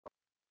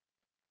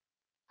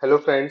Hello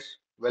friends,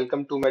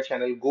 welcome to my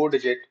channel Go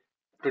Digit.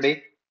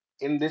 Today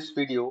in this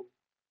video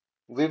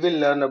we will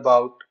learn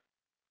about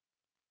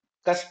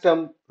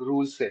custom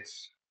rule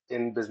sets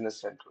in Business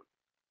Central.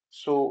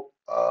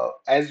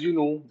 As you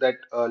know that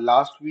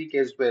last week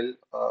as well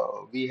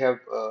we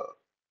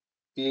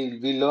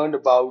learned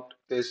about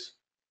this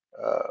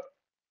uh,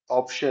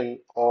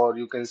 option, or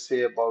you can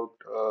say about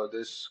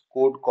this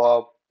code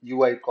cop,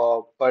 UI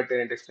cop, per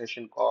tenant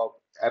extension cop,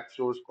 app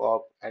source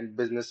cop, and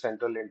Business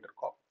Central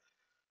intercop.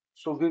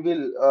 So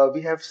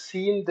we have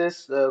seen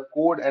this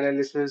code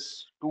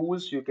analysis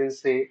tools, you can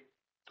say,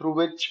 through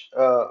which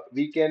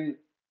we can,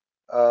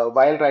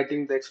 while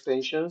writing the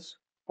extensions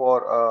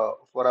for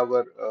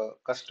our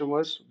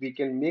customers, we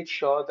can make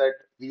sure that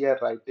we are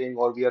writing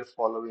or we are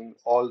following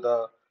all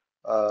the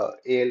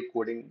AL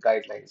coding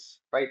guidelines,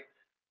 right?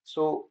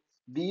 So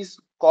these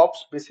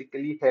cops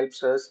basically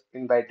helps us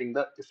in writing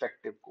the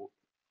effective code.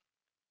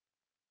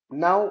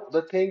 Now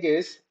the thing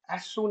is,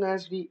 as soon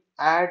as we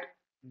add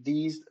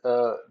these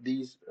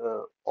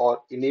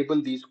or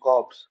enable these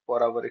cops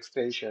for our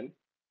extension,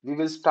 we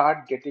will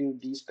start getting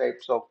these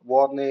types of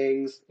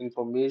warnings,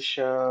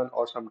 information,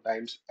 or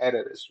sometimes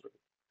error as well,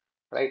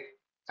 right?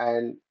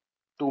 And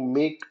to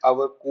make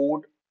our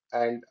code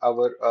and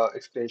our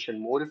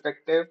extension more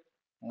effective,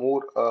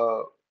 more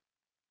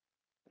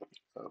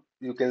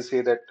you can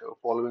say that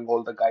following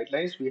all the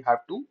guidelines, we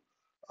have to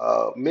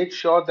make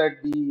sure that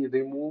we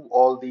remove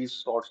all these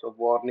sorts of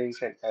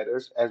warnings and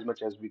errors as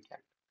much as we can,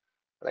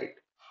 right?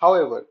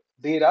 However,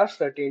 there are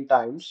certain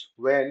times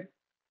when,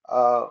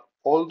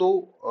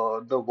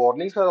 although the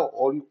warnings are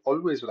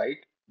always right,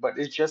 but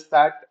it's just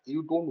that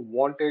you don't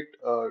want it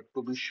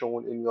to be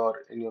shown in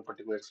your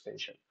particular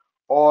extension.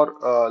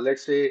 Or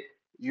let's say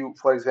you,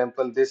 for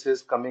example, this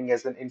is coming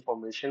as an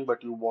information,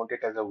 but you want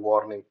it as a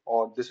warning,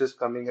 or this is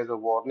coming as a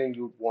warning,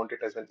 you want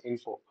it as an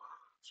info.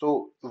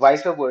 So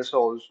vice versa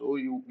also,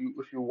 you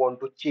if you want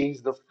to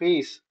change the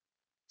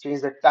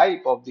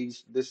type of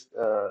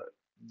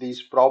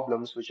these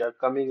problems which are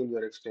coming in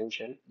your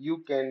extension, you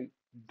can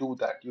do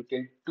that. You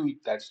can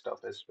tweak that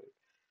stuff as well.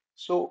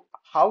 So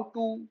how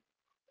to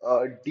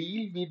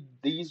deal with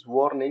these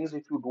warnings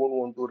if you don't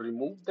want to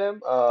remove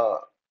them,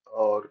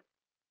 or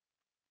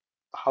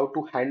how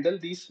to handle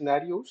these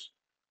scenarios?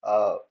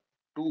 Uh,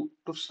 to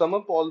sum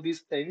up all these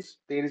things,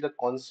 there is a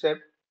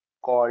concept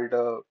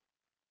called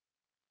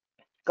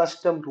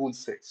custom rule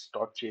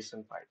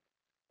sets.json file.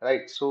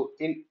 Right. So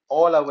in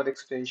all our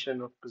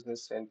extension of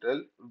Business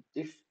Central,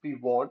 if we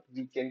want,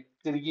 we can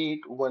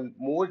create one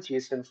more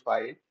JSON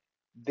file.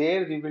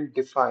 There we will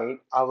define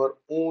our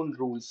own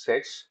rule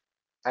sets.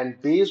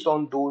 And based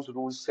on those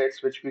rule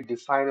sets which we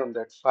define on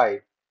that file,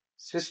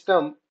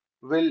 system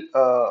will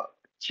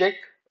check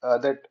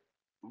that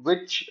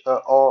which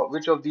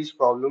of these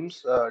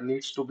problems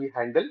needs to be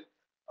handled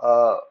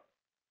uh,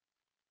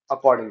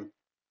 accordingly,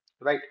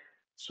 right?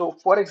 So,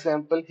 for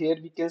example, here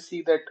we can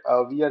see that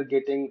we are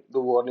getting the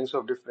warnings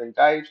of different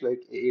types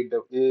like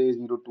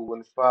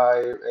A0215,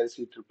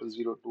 LC triple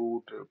zero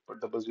two, triple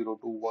double zero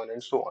two one,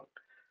 and so on.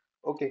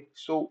 Okay,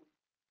 so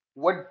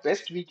what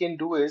best we can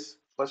do is,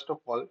 first of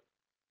all,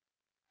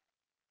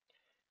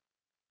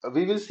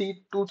 we will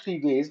see two,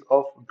 three ways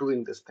of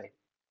doing this thing.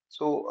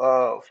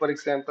 So, for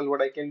example,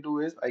 what I can do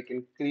is I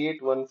can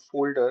create one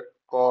folder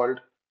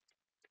called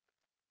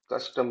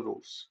custom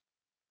rules.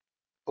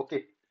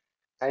 Okay,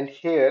 and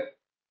here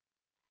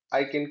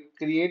I can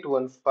create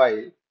one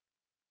file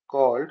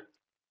called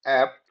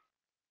app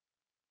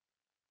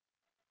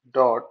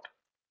dot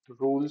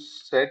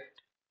ruleset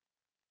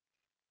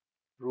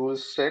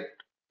ruleset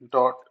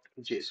dot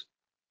json.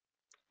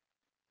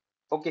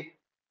 Okay,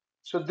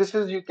 so this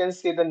is, you can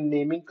say, the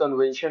naming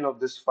convention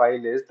of this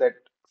file is that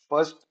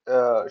first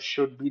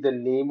should be the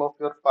name of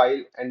your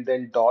file and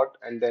then dot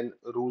and then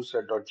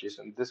ruleset dot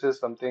json. This is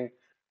something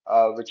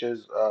which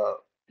is,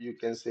 you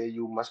can say,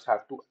 you must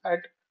have to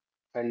add,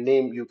 and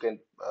name you can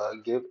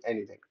give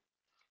anything.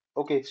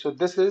 Okay, so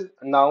this is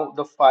now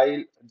the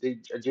file, the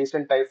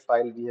JSON type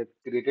file we have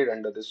created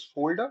under this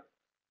folder.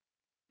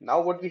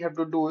 Now what we have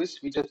to do is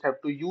we just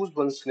have to use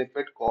one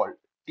snippet called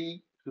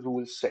T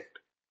rule set.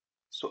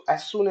 So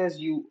as soon as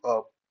you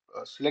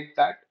select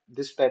that,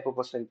 this type of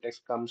a syntax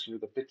comes with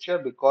the picture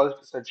because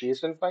it's a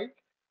JSON file.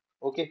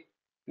 Okay.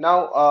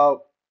 Now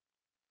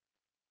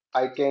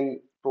I can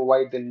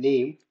provide the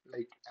name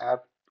like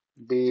app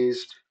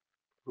based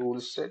rule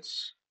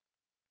sets,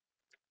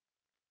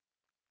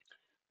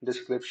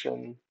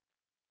 description,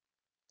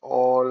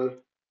 all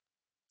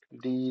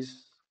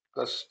these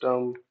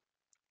custom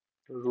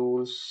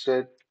rule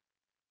set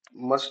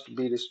must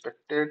be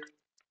respected,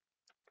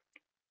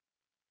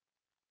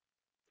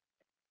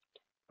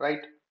 right?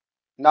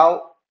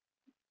 Now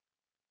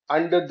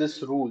under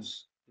this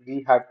rules,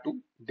 we have to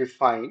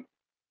define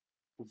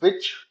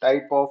which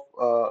type of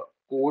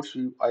codes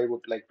I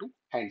would like to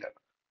handle.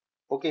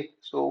 Okay,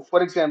 so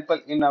for example,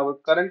 in our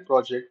current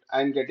project,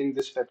 I'm getting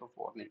this type of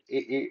warning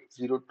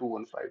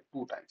AA0215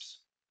 two times,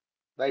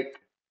 right?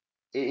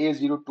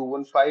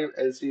 AA0215,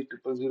 LC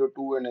triple zero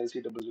two, and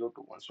LC double zero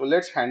two one. So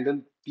let's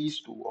handle these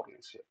two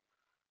warnings here.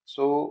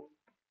 So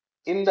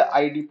In the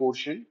ID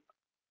portion,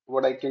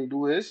 what I can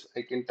do is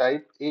I can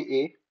type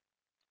AA0215.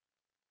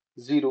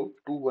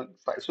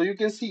 So you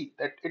can see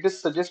that it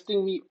is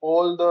suggesting me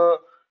all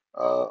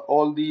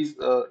these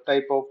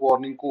type of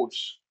warning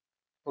codes.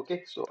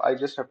 Okay, so I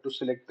just have to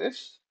select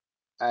this,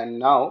 and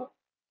now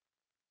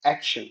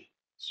action.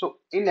 So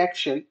in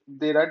action,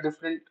 there are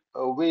different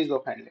ways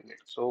of handling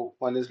it. So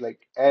one is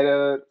like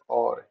error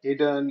or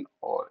hidden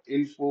or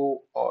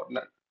info or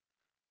none,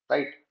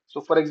 right?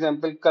 So for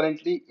example,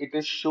 currently it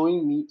is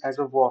showing me as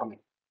a warning.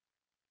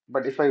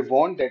 But if I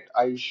want that,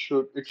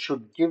 it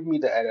should give me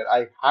the error.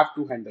 I have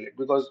to handle it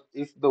because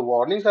if the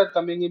warnings are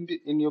coming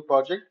in your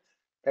project,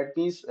 that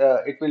means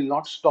it will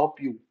not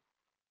stop you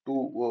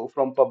to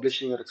from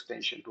publishing your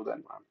extension to the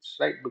environments,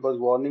 right? Because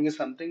warning is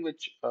something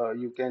which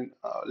you can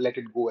let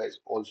it go as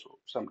also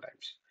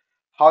sometimes.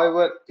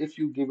 However, if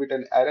you give it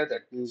an error,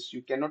 that means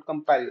you cannot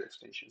compile your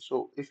extension.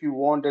 So if you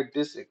want that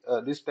this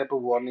type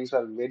of warnings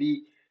are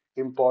very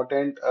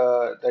important,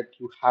 that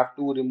you have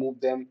to remove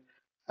them,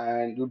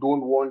 and you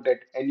don't want that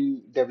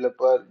any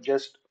developer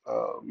just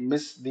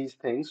miss these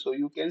things, so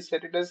you can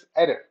set it as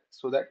error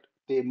so that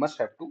they must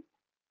have to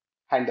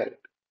handle it.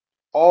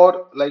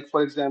 Or like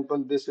for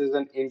example, this is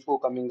an info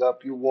coming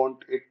up, you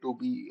want it to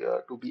be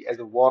as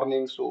a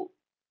warning. So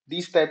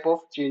these type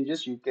of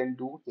changes you can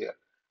do here.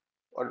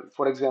 Or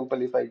for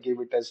example, if I give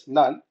it as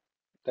none,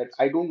 that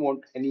I don't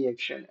want any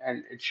action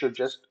and it should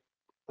just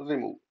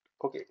remove.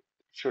 Okay, it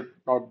should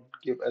not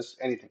give us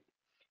anything.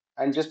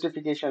 And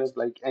justification is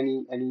like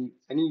any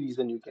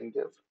reason you can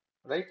give,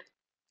 right?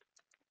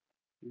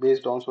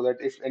 Based on, so that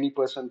if any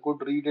person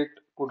could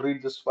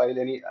read this file,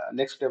 any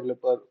next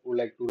developer would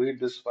like to read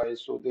this file,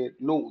 so they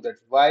know that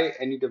why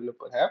any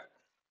developer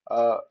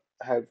uh,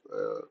 have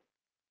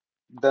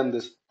done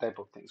this type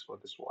of things for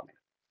this warning.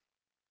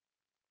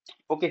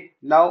 Okay,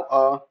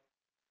 now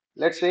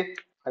let's say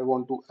I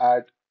want to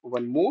add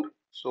one more,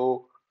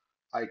 so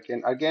I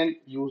can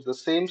again use the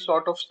same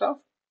sort of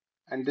stuff,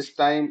 and this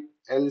time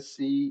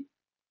LC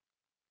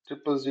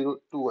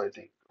 0002, I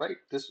think, right?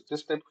 This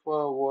type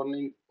of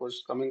warning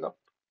was coming up.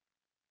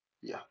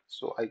 Yeah,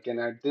 so I can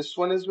add this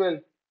one as well,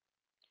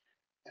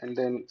 and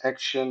then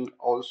action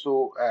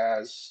also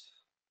as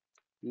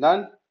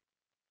none.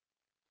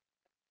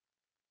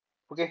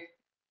 Okay,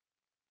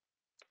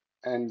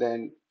 and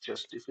then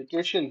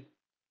justification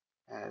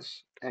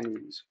as any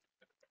reason.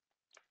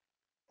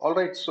 All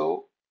right,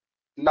 so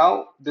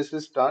now this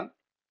is done.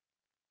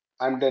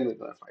 I'm done with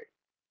my file.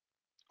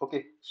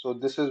 Okay, so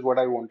this is what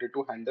I wanted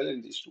to handle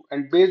in these two,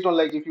 and based on,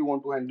 like, if you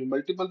want to handle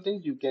multiple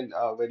things, you can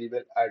very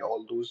well add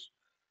all those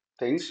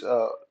things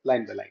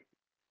line by line.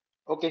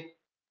 Okay,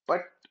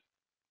 but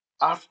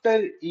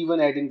after even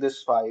adding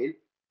this file,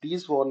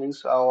 these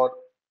warnings are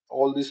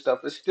all this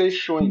stuff is still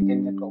showing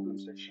in the problem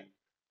section.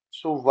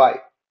 So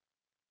why?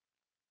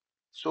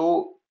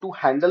 So to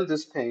handle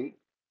this thing,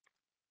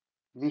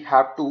 we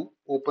have to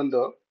open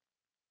the,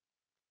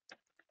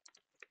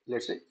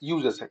 let's say,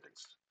 user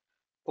settings.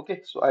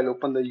 Okay, so I'll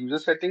open the user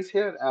settings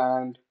here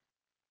and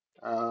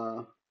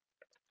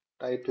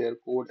type here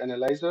code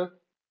analyzer.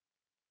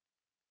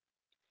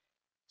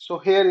 So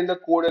here in the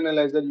code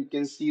analyzer, you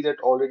can see that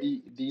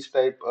already these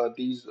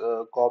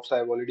cops I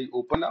have already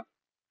opened up,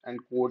 and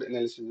code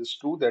analysis is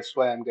true. That's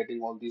why I'm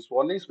getting all these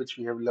warnings, which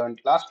we have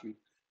learned last week.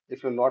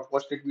 If you've not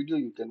watched that video,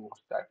 you can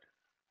watch that.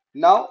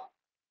 Now,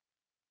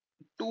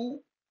 to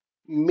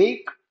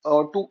make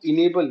or to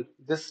enable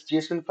this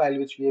JSON file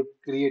which we have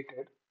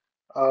created,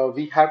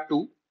 we have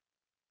to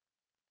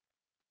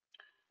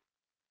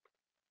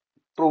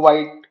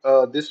provide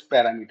this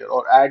parameter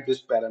or add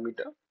this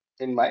parameter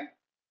in my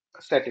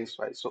settings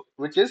file. So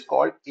which is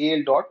called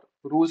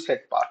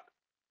al.ruleset path.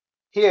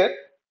 Here,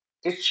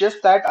 it's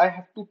just that I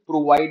have to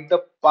provide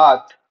the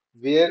path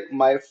where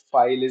my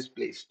file is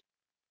placed.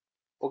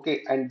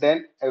 Okay, and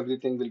then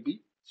everything will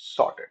be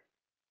sorted.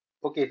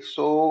 Okay,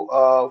 so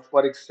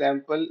for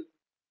example,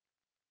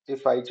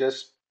 if I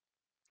just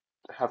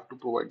have to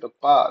provide the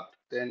path,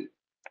 then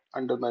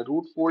under my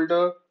root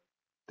folder,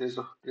 there's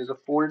a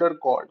folder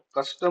called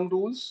custom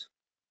rules,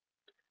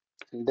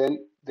 and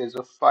then there's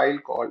a file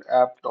called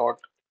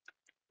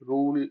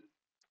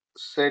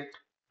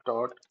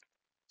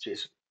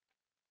app.ruleset.json.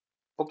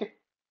 Okay,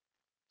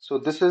 so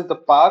this is the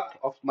path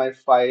of my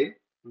file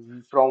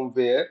from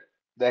where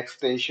the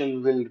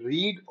extension will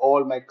read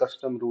all my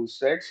custom rule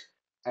sets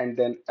and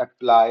then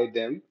apply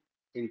them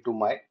into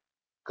my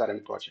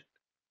current project.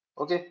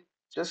 Okay,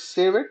 just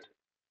save it,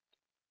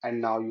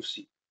 and now you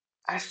see.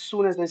 As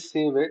soon as I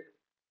save it,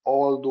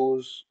 all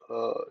those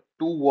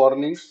two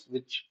warnings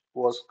which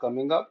were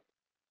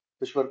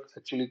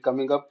actually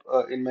coming up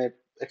in my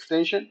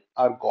extension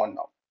are gone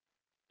now.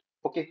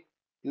 Okay,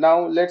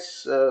 now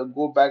let's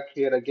go back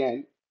here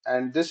again,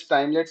 and this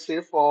time let's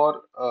say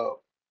for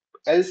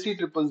LC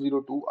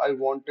 0002, I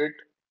want it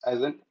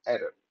as an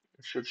error.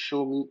 It should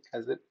show me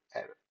as an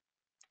error.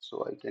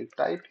 So I can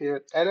type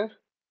here error,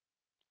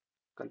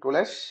 Control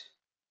S,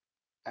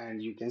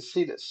 and you can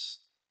see this.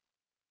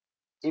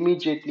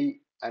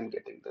 Immediately I'm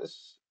getting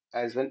this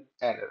as an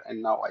error,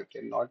 and now I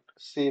cannot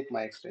save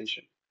my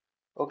extension.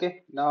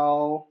 Okay,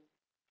 now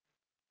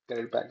get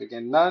it back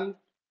again, none,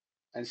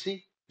 and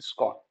see, it's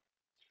gone.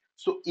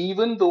 So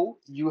even though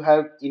you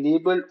have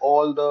enabled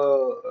all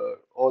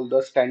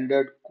the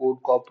standard code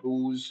cop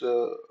rules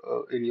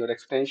in your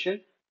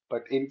extension,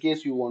 but in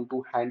case you want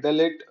to handle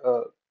it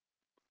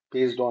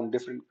based on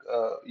different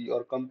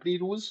your company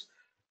rules,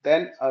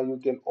 then you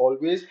can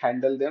always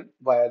handle them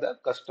via the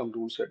custom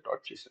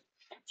ruleset.json.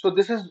 So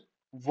this is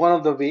one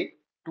of the way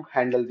to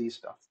handle these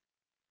stuff.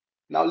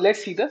 Now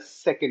let's see the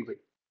second way.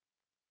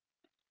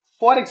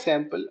 For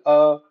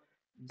example,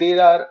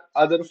 there are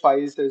other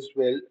files as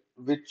well,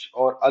 which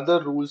or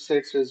other rule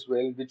sets as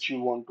well, which you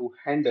want to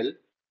handle.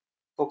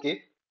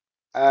 Okay,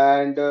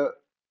 and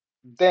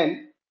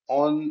then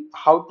on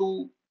how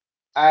to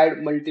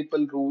add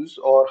multiple rules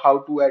or how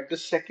to add the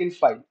second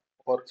file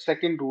or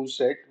second rule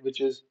set,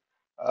 which is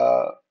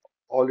uh,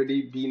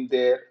 already been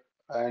there,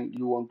 and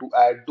you want to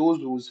add those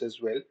rules as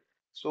well.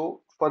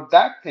 So for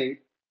that thing,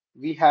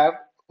 we have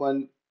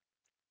one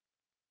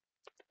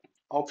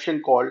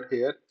option called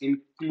here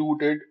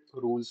included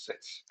rule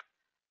sets.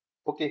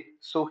 Okay,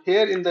 so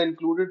here in the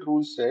included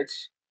rule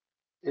sets,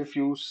 if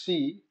you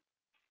see,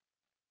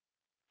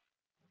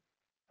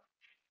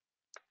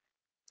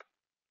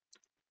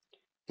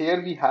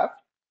 here we have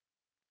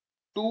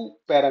two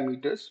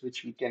parameters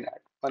which we can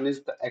add. One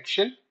is the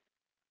action,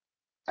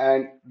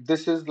 and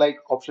this is like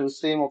options,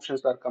 same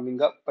options are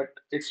coming up, but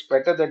it's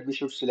better that we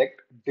should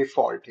select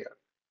default here.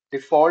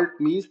 Default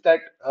means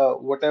that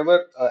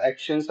whatever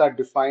actions are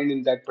defined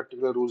in that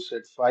particular rule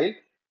set file,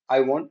 I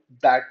want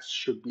that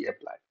should be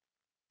applied.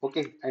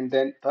 Okay, and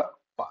then the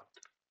path.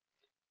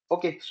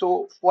 Okay,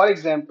 so for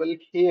example,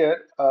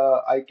 here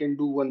I can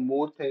do one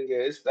more thing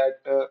is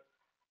that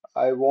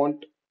I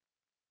want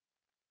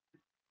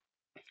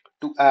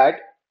to add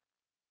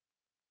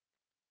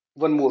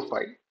one more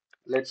file.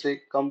 Let's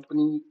say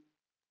company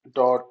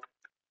dot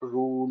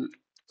rule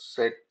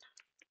set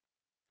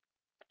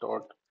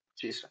dot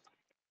json.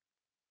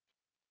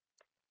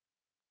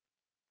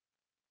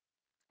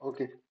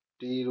 Okay,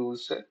 t rule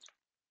set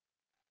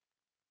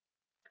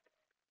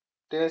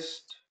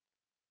test,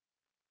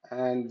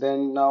 and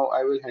then now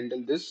I will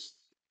handle this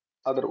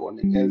other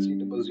warning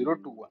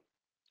LC0021.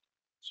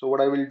 So what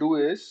I will do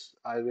is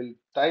I will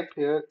type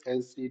here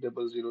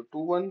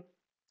LC0021,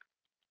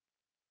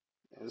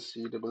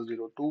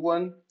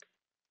 LC0021.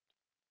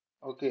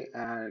 Okay,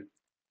 and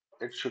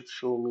it should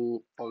show me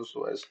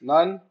also as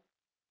none.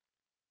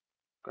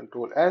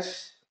 Control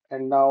S,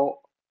 and now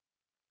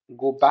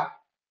go back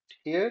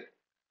here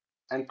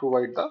and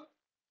provide the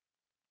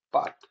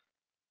path,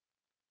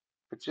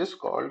 which is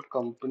called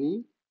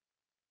company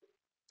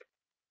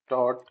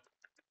dot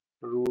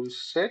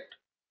ruleset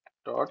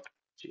dot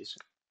json.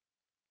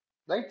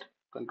 Right?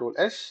 Control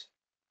S,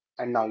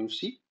 and now you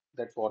see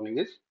that warning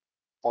is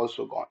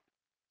also gone.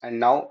 And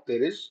now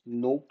there is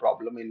no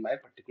problem in my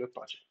particular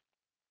project.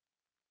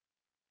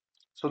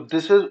 So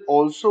this is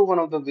also one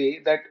of the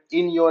way that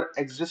in your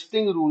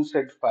existing rule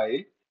set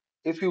file,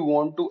 if you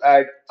want to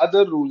add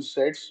other rule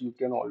sets, you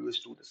can always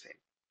do the same.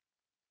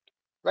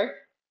 Right?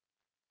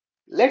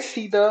 Let's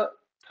see the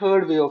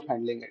third way of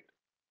handling it.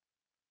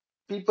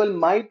 People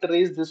might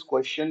raise this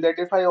question that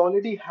if I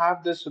already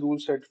have this rule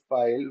set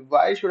file,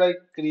 why should I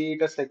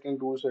create a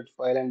second rule set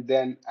file and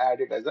then add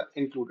it as an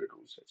included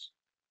rule sets?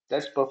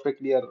 That's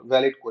perfectly a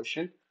valid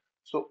question.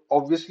 So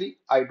obviously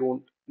I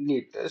don't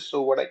need this.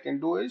 So what I can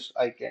do is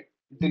I can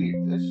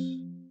delete this,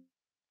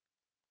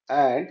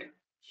 and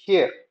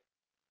here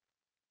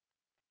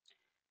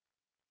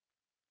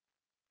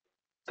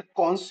the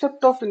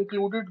concept of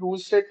included rule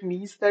set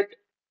means that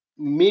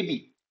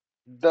maybe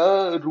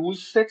the rule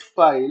set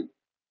file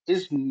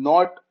is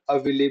not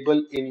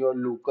available in your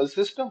local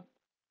system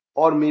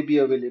or may be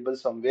available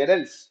somewhere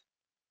else.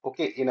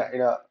 Okay,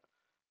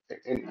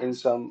 in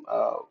some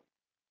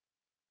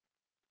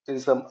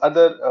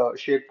other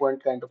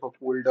SharePoint kind of a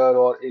folder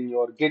or in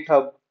your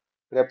GitHub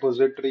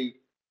repository.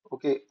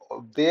 Okay,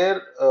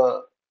 there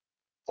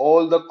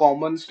all the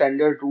common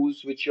standard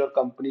rules which your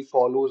company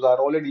follows are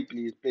already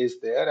placed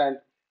there, and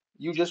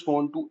you just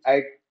want to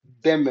add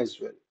them as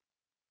well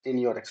in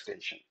your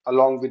extension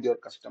along with your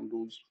custom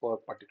rules for a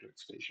particular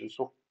extension.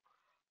 So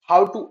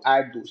how to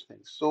add those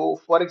things? So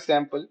for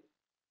example,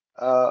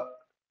 uh,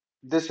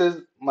 this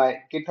is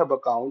my GitHub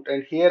account,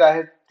 and here I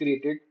have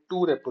created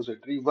two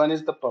repository. One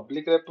is the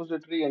public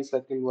repository and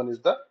second one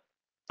is the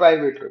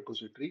private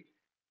repository.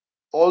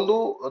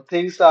 Although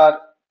things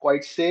are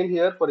quite same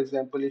here, for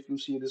example, if you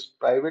see this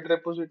private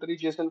repository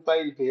JSON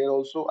file, here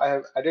also I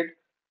have added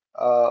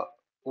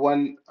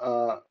one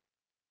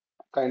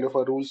kind of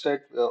a rule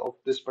set of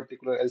this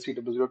particular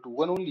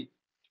LC0021 only.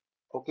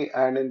 Okay,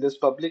 and in this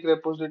public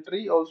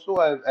repository also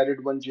I have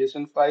added one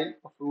JSON file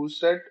of rule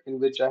set in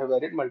which I have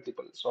added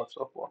multiple sorts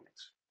of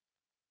warnings.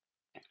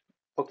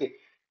 Okay,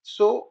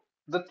 so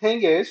the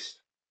thing is,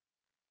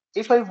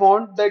 if I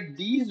want that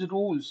these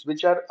rules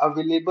which are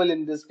available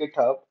in this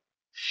GitHub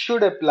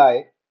should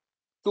apply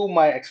to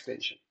my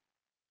extension.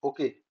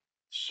 Okay,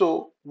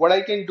 so what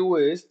I can do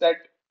is that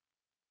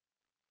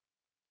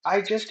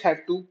I just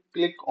have to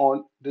click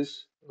on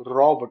this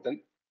raw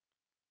button.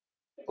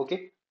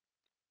 Okay,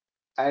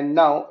 and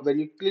now when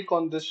you click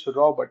on this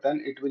raw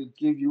button, it will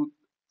give you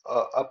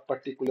a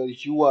particular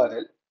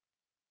URL.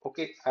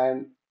 Okay,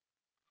 and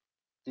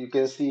you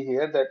can see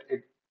here that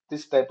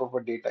this type of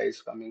a data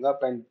is coming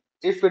up, and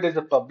if it is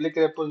a public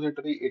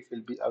repository, it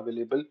will be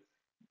available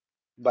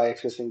by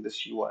accessing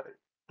this URL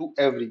to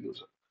every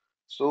user.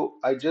 So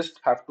I just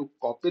have to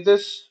copy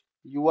this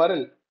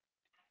URL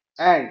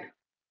and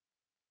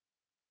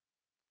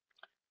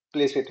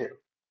place it here.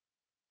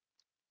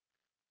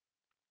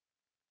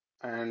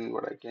 And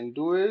what I can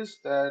do is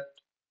that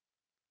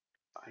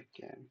I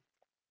can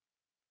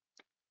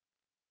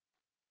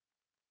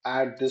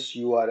add this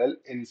URL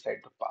inside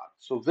the path.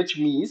 So which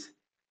means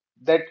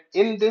that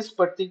in this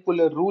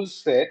particular rule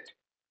set,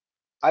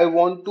 I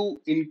want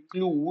to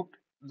include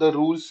the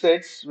rule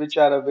sets which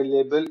are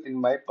available in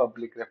my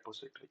public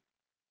repository.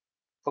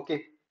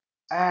 Okay.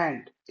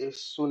 And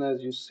as soon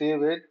as you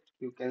save it,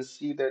 you can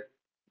see that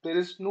there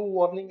is no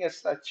warning as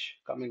such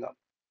coming up,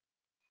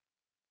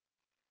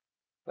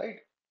 right?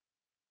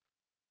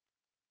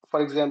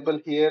 For example,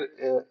 here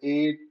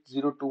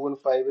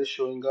 80215 is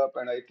showing up,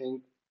 and I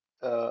think,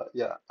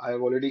 yeah, I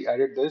have already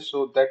added this.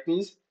 So that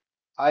means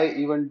I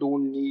even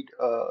don't need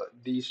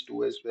these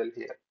two as well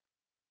here.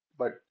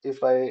 But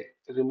if I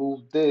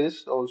remove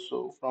this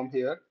also from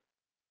here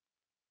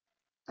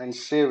and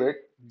save it,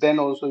 then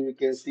also you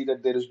can see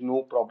that there is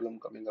no problem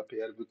coming up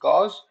here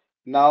because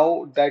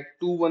now that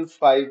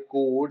 215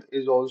 code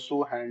is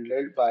also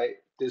handled by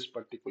this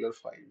particular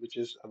file, which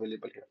is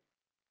available here.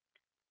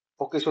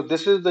 Okay, so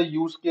this is the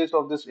use case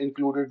of this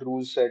included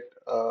rule set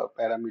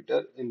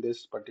parameter in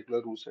this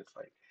particular rule set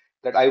file.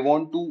 That I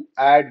want to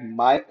add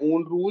my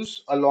own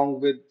rules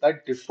along with the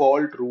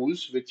default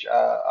rules which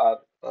are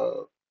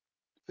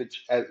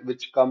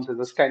which comes as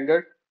a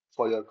standard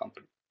for your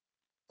company.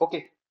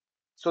 Okay,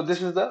 so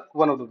this is the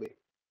one of the way.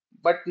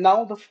 But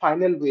now the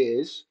final way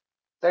is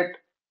that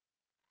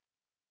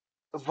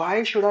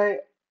why should I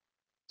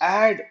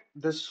add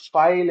this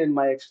file in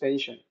my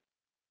extension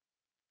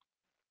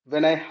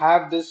when I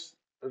have this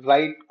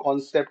right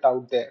concept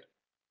out there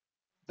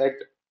that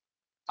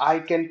I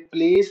can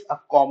place a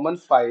common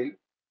file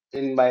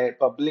in my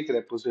public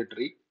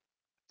repository,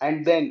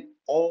 and then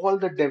all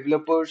the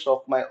developers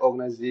of my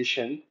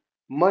organization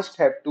must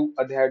have to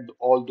adhere to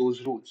all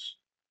those rules,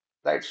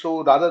 right?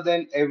 So rather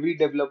than every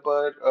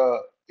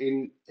developer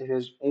in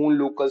his own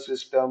local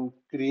system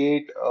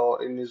create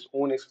in his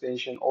own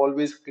extension,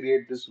 always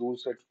create this rule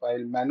set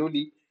file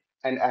manually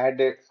and add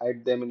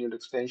them in your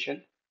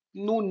extension.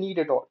 No need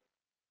at all.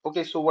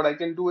 Okay, so what I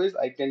can do is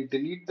I can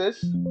delete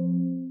this.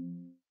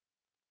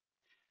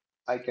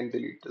 I can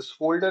delete this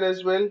folder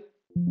as well.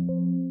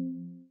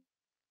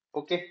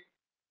 Okay,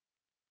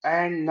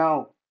 and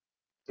now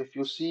if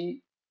you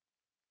see,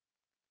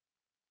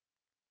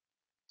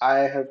 I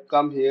have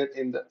come here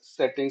in the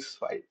settings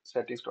file,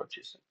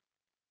 settings.json.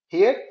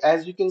 Here,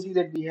 as you can see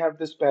that we have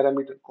this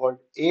parameter called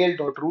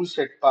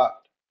al.rulesetPath.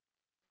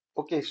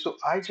 Okay, so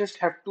I just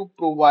have to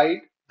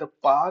provide the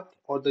path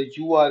or the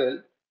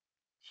URL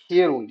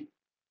here only,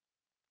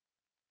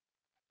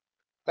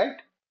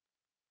 right?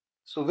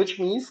 So which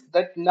means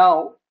that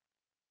now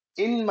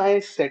in my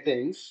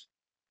settings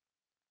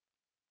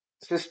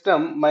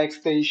system, my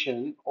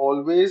extension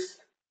always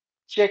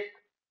check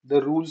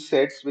the rule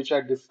sets which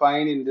are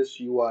defined in this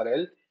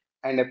URL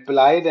and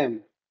apply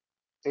them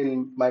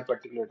in my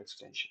particular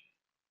extension.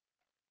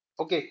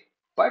 Okay,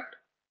 but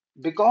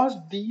because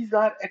these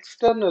are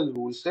external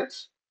rule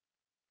sets,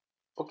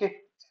 okay,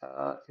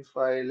 if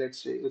I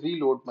let's say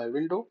reload my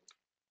window,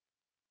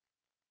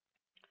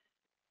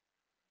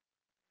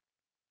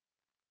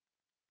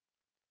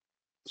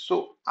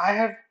 so I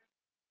have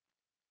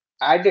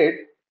added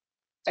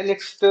an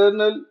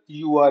external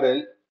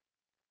URL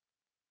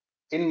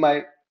in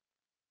my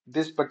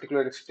this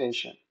particular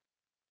extension,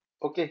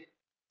 okay,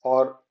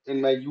 or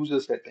in my user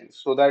settings,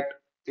 so that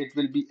it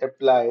will be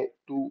applied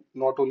to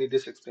not only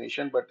this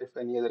extension, but if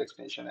any other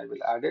extension I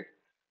will add it.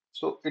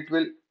 So it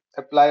will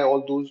apply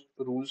all those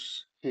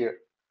rules here.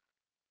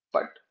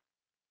 But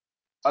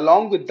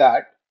along with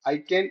that, I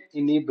can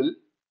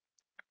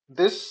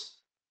this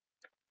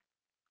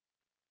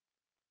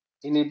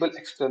enable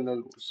external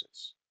rule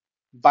sets.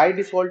 By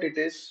default, it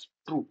is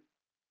true,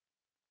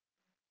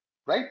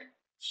 right?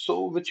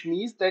 So which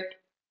means that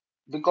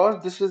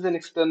because this is an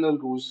external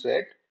rule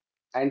set,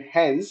 and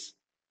hence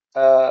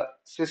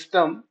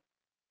system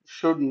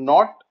should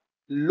not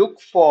look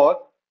for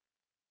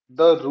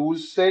the rule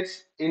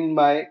sets in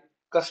my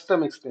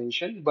custom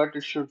extension, but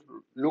it should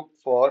look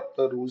for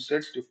the rule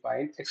sets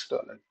defined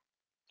externally.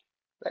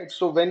 Right.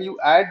 So when you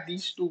add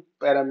these two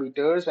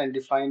parameters and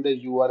define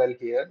the URL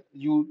here,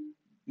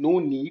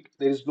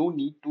 there is no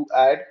need to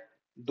add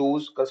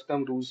those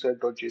custom rule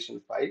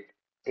set.json file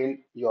in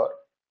your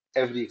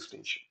every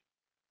extension.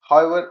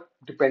 However,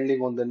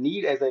 depending on the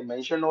need, as I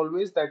mentioned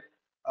always, that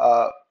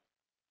uh,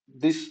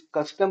 this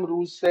custom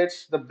rule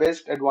sets, the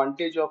best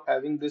advantage of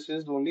having this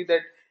is only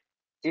that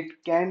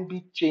it can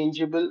be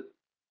changeable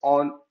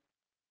on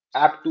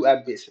app to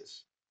app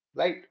basis,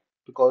 right?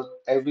 Because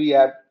every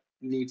app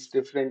needs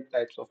different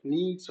types of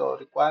needs or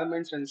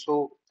requirements, and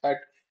so that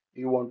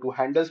you want to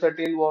handle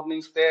certain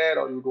warnings there,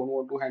 or you don't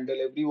want to handle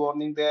every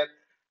warning there.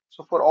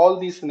 So for all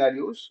these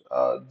scenarios,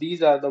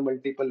 these are the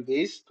multiple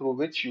ways through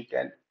which you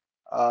can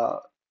uh,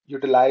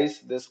 utilize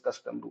this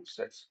custom rule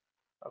sets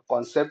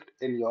concept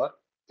in your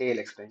AL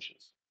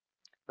extensions,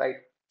 right?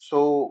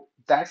 So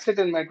that's it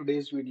in my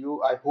today's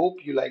video. I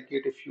hope you like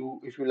it. If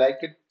you like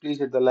it, please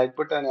hit the like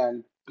button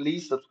and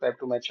please subscribe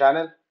to my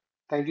channel.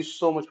 Thank you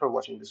so much for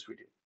watching this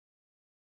video.